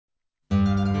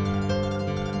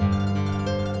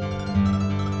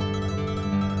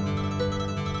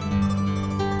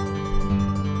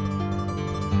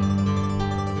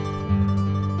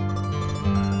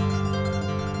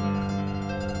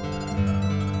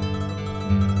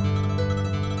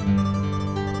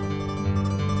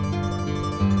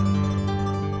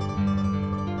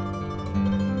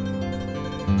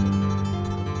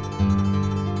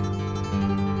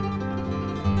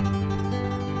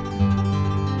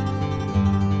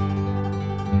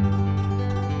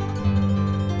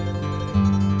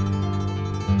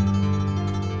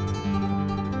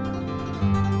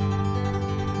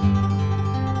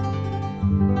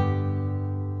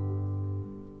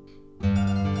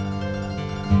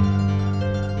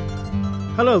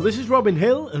Hello, this is Robin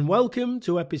Hill and welcome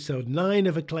to episode 9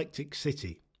 of Eclectic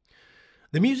City.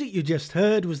 The music you just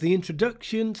heard was the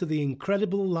introduction to The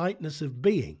Incredible Lightness of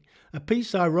Being, a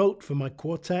piece I wrote for my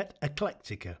quartet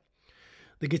Eclectica.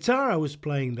 The guitar I was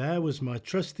playing there was my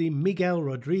trusty Miguel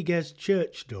Rodriguez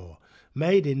church door,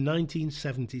 made in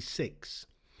 1976.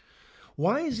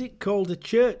 Why is it called a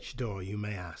church door, you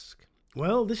may ask?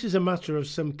 Well, this is a matter of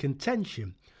some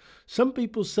contention. Some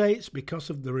people say it's because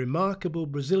of the remarkable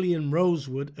Brazilian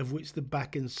rosewood of which the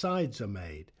back and sides are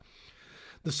made.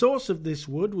 The source of this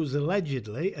wood was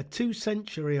allegedly a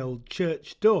 2-century-old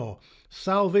church door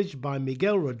salvaged by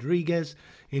Miguel Rodriguez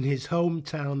in his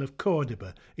hometown of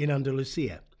Córdoba in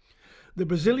Andalusia. The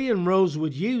Brazilian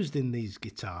rosewood used in these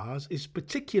guitars is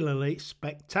particularly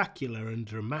spectacular and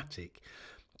dramatic,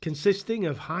 consisting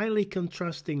of highly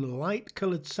contrasting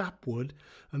light-coloured sapwood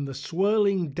and the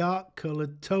swirling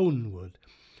dark-coloured tone wood.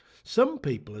 Some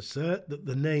people assert that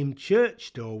the name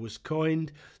church door was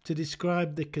coined to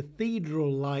describe the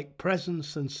cathedral-like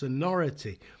presence and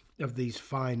sonority of these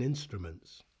fine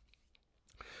instruments.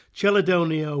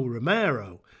 Celedonio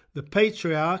Romero, the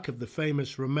patriarch of the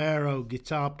famous Romero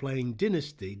guitar-playing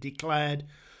dynasty, declared,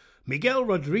 "Miguel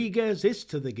Rodriguez is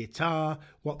to the guitar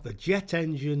what the jet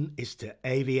engine is to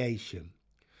aviation."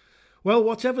 Well,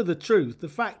 whatever the truth, the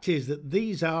fact is that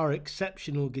these are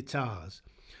exceptional guitars.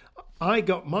 I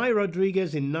got my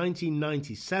Rodriguez in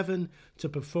 1997 to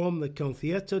perform the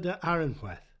Concierto de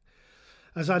Aranjuez.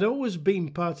 As I'd always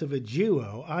been part of a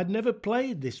duo, I'd never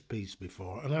played this piece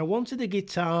before, and I wanted a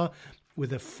guitar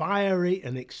with a fiery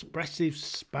and expressive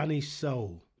Spanish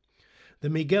soul. The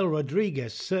Miguel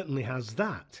Rodriguez certainly has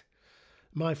that.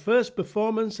 My first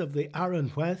performance of the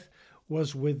Aranjuez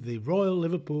was with the Royal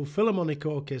Liverpool Philharmonic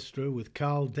Orchestra with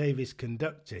Carl Davis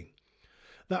conducting.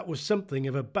 That was something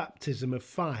of a baptism of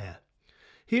fire.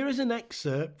 Here is an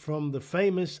excerpt from the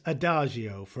famous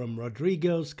Adagio from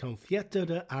Rodrigo's Concierto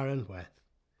de Aranjuez.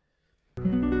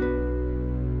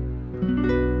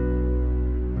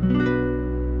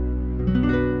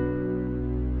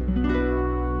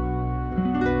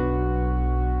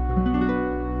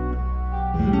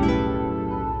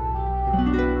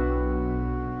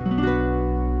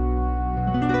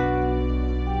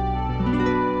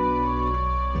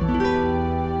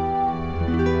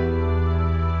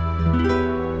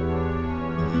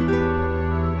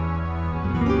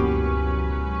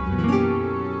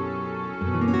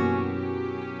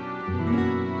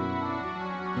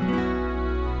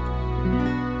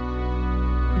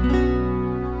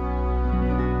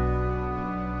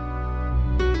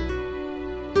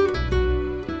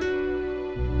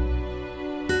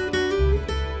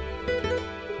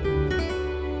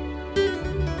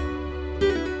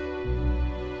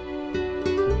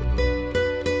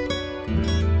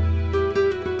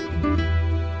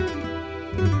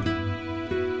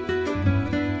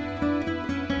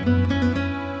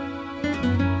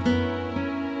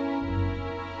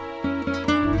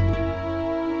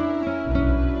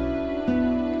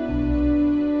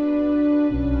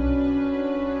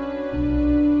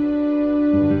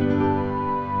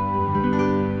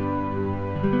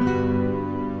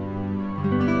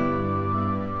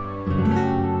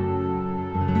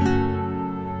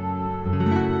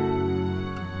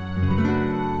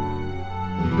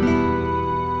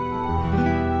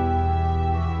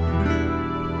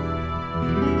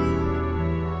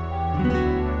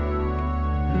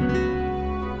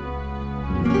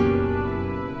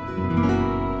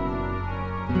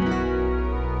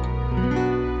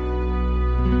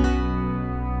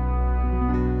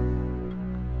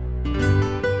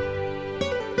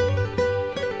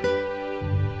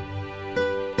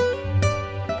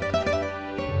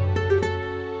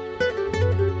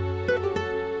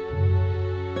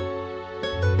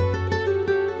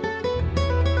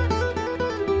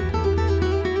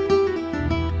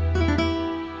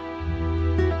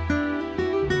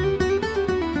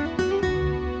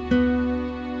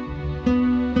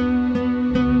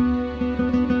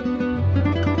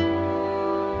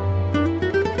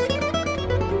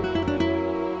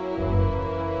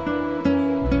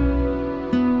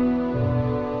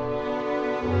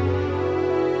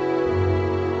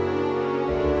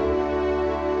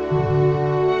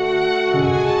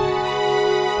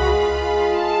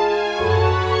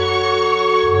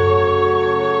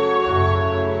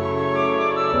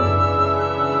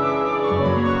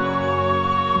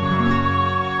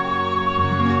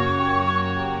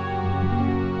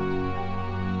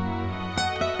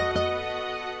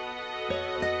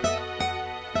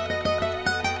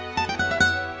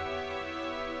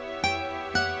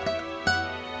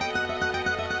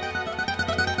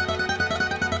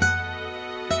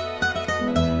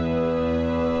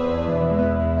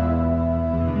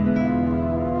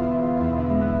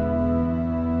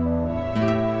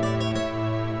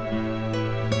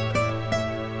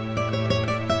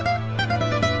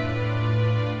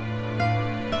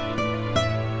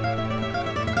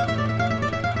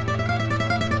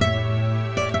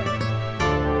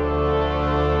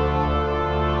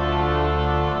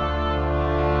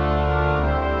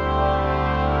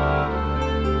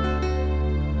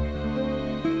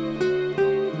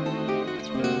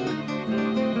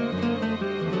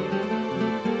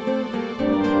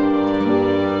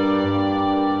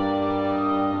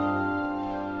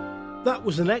 That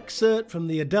was an excerpt from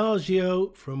the Adagio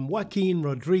from Joaquin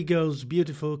Rodrigo's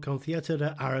beautiful Concierto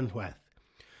de Aranjuez,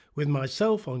 with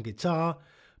myself on guitar,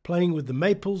 playing with the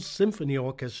Maples Symphony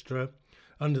Orchestra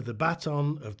under the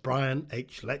baton of Brian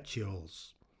H.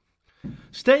 Leciols.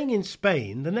 Staying in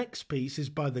Spain, the next piece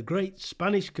is by the great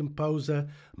Spanish composer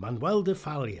Manuel de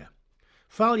Falla.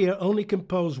 Falla only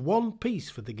composed one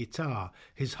piece for the guitar,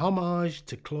 his homage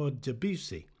to Claude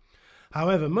Debussy.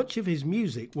 However, much of his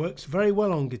music works very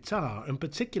well on guitar, and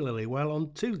particularly well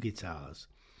on two guitars.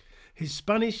 His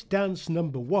Spanish Dance No.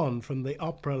 1 from the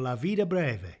opera La Vida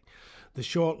Breve, The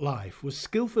Short Life, was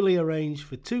skillfully arranged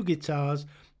for two guitars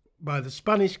by the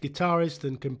Spanish guitarist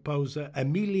and composer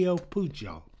Emilio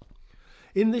Pujol.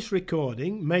 In this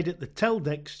recording, made at the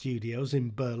Teldec Studios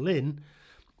in Berlin,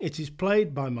 it is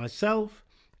played by myself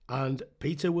and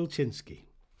Peter Wilczynski.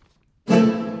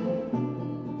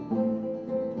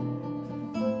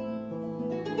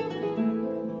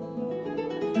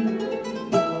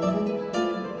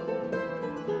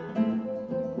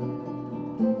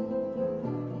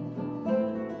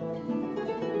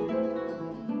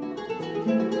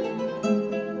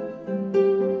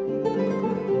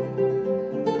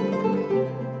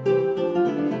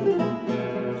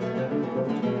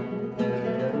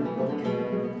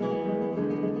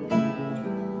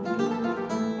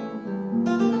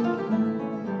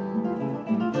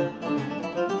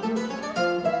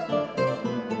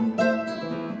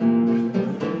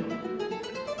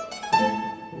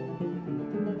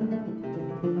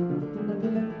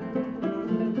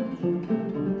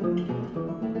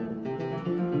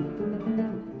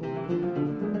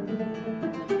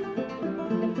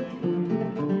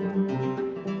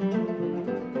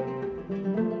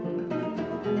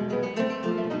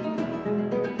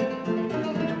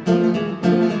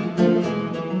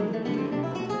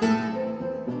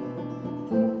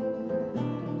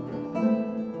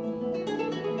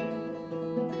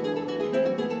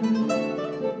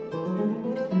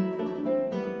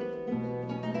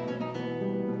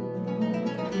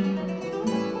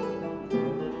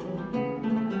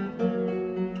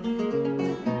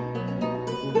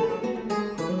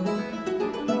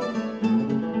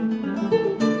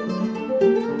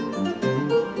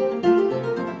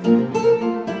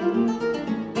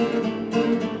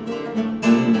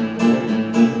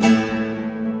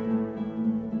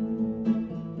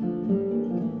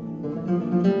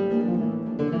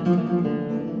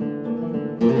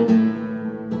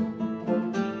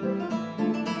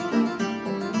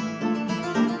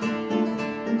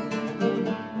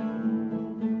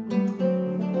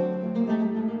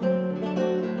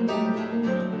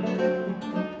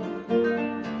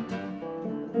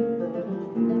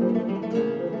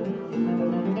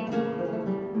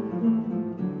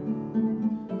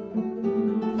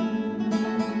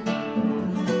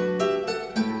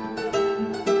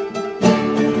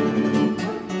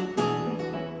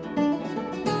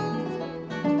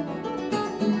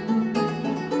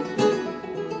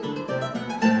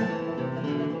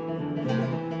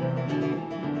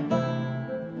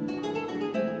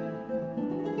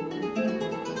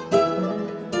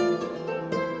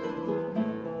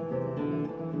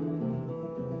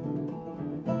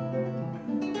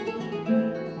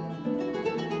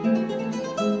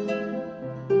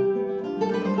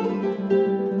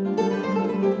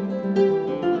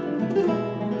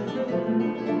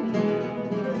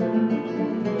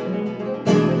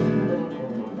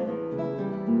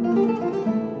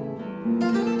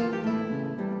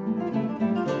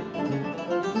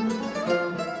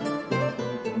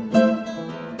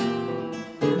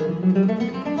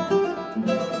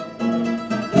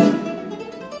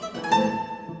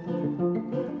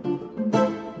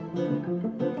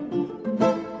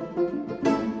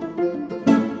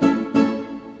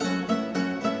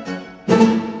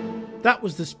 That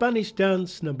was the Spanish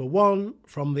Dance No. 1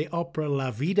 from the opera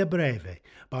La Vida Breve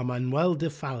by Manuel de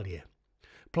Falla,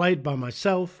 played by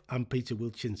myself and Peter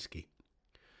Wilczynski.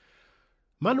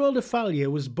 Manuel de Falla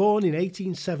was born in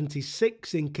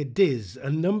 1876 in Cadiz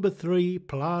and No. 3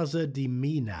 Plaza de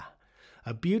Mina,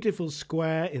 a beautiful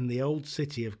square in the old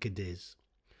city of Cadiz.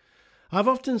 I've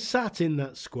often sat in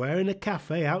that square in a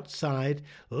cafe outside,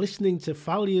 listening to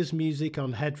Falla's music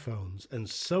on headphones and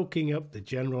soaking up the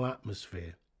general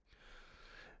atmosphere.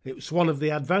 It was one of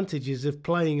the advantages of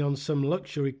playing on some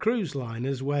luxury cruise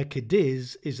liners where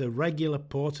Cadiz is a regular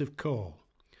port of call.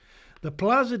 The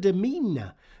Plaza de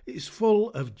Mina is full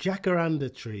of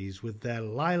jacaranda trees with their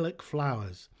lilac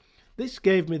flowers. This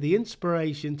gave me the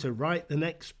inspiration to write the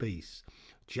next piece,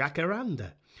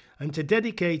 Jacaranda, and to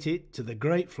dedicate it to the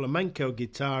great flamenco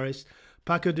guitarist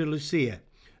Paco de Lucia,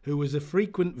 who was a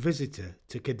frequent visitor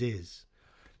to Cadiz.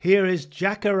 Here is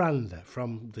Jacaranda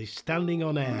from the Standing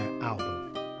on Air album.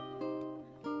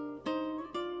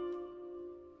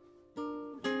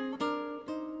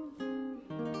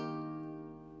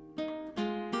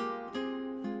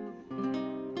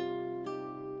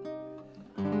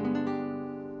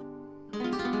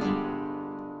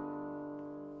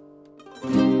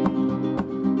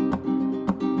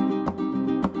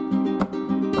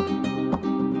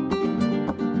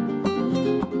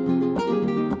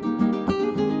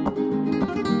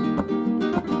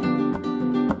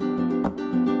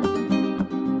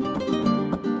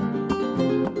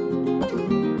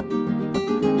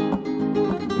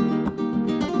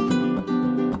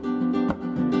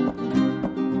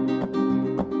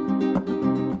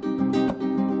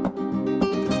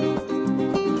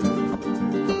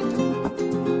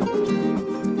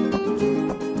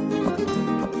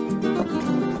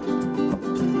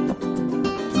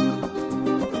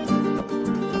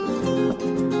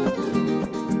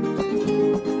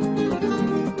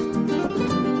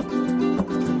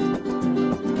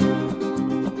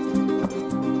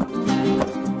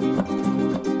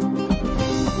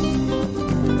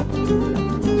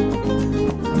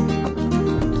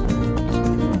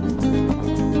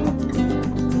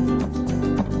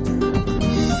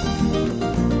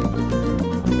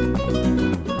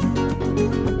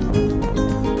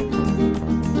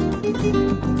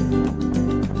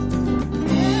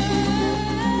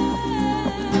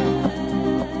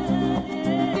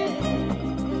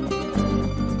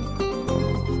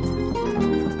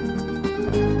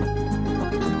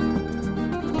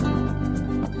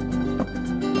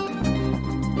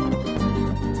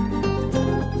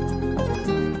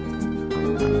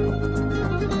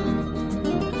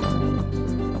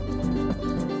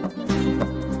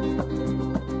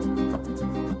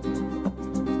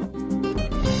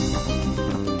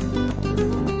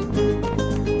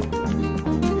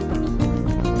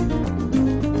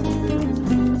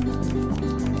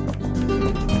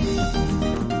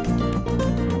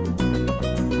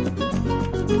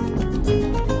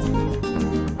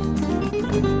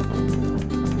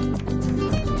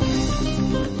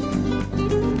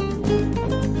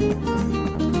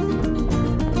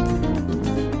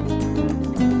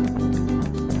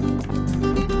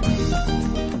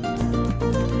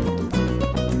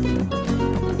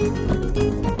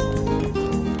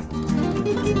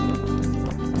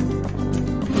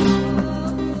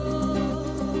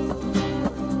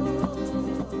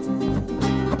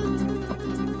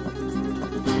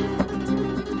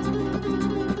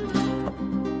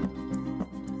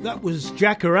 That was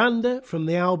Jacaranda from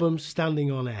the album Standing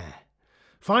on Air.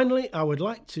 Finally, I would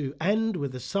like to end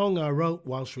with a song I wrote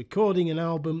whilst recording an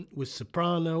album with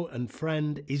soprano and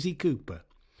friend Izzy Cooper.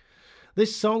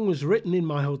 This song was written in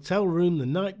my hotel room the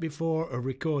night before a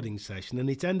recording session, and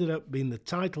it ended up being the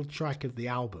title track of the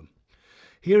album.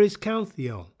 Here is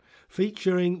Canción,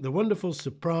 featuring the wonderful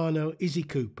soprano Izzy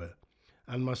Cooper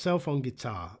and myself on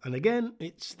guitar. And again,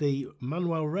 it's the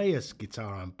Manuel Reyes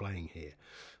guitar I'm playing here.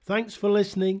 Thanks for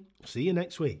listening. See you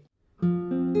next week.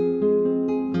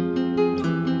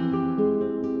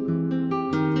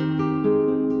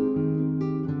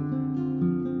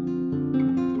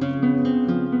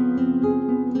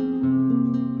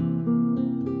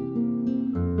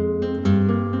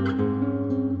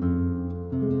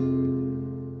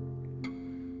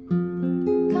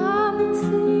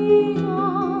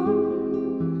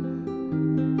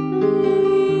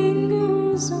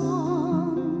 Lingers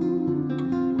on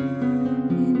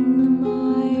in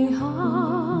my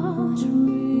heart.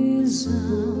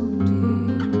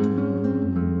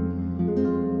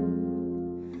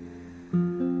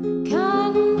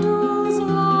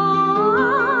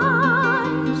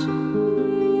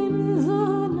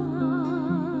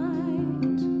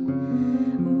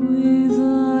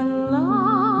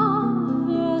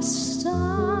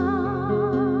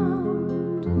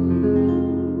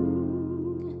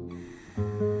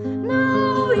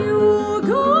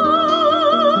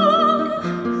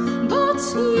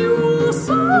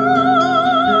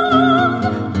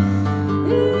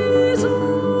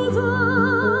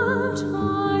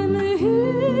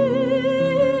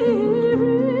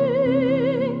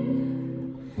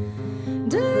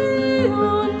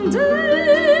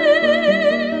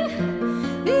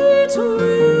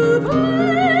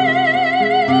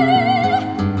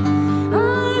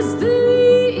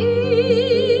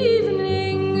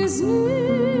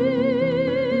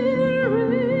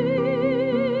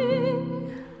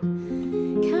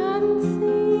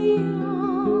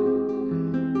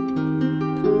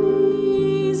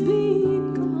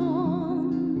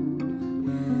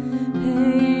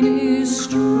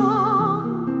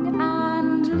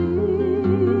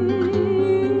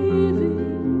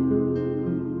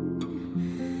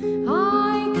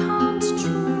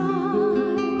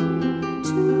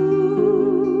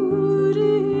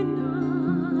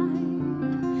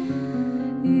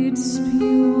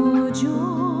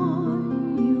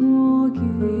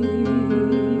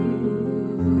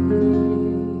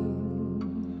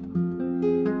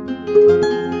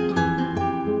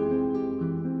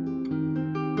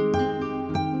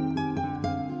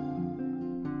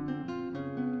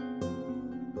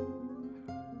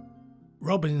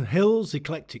 Robin Hill's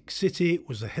Eclectic City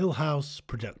was a Hill House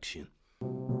production.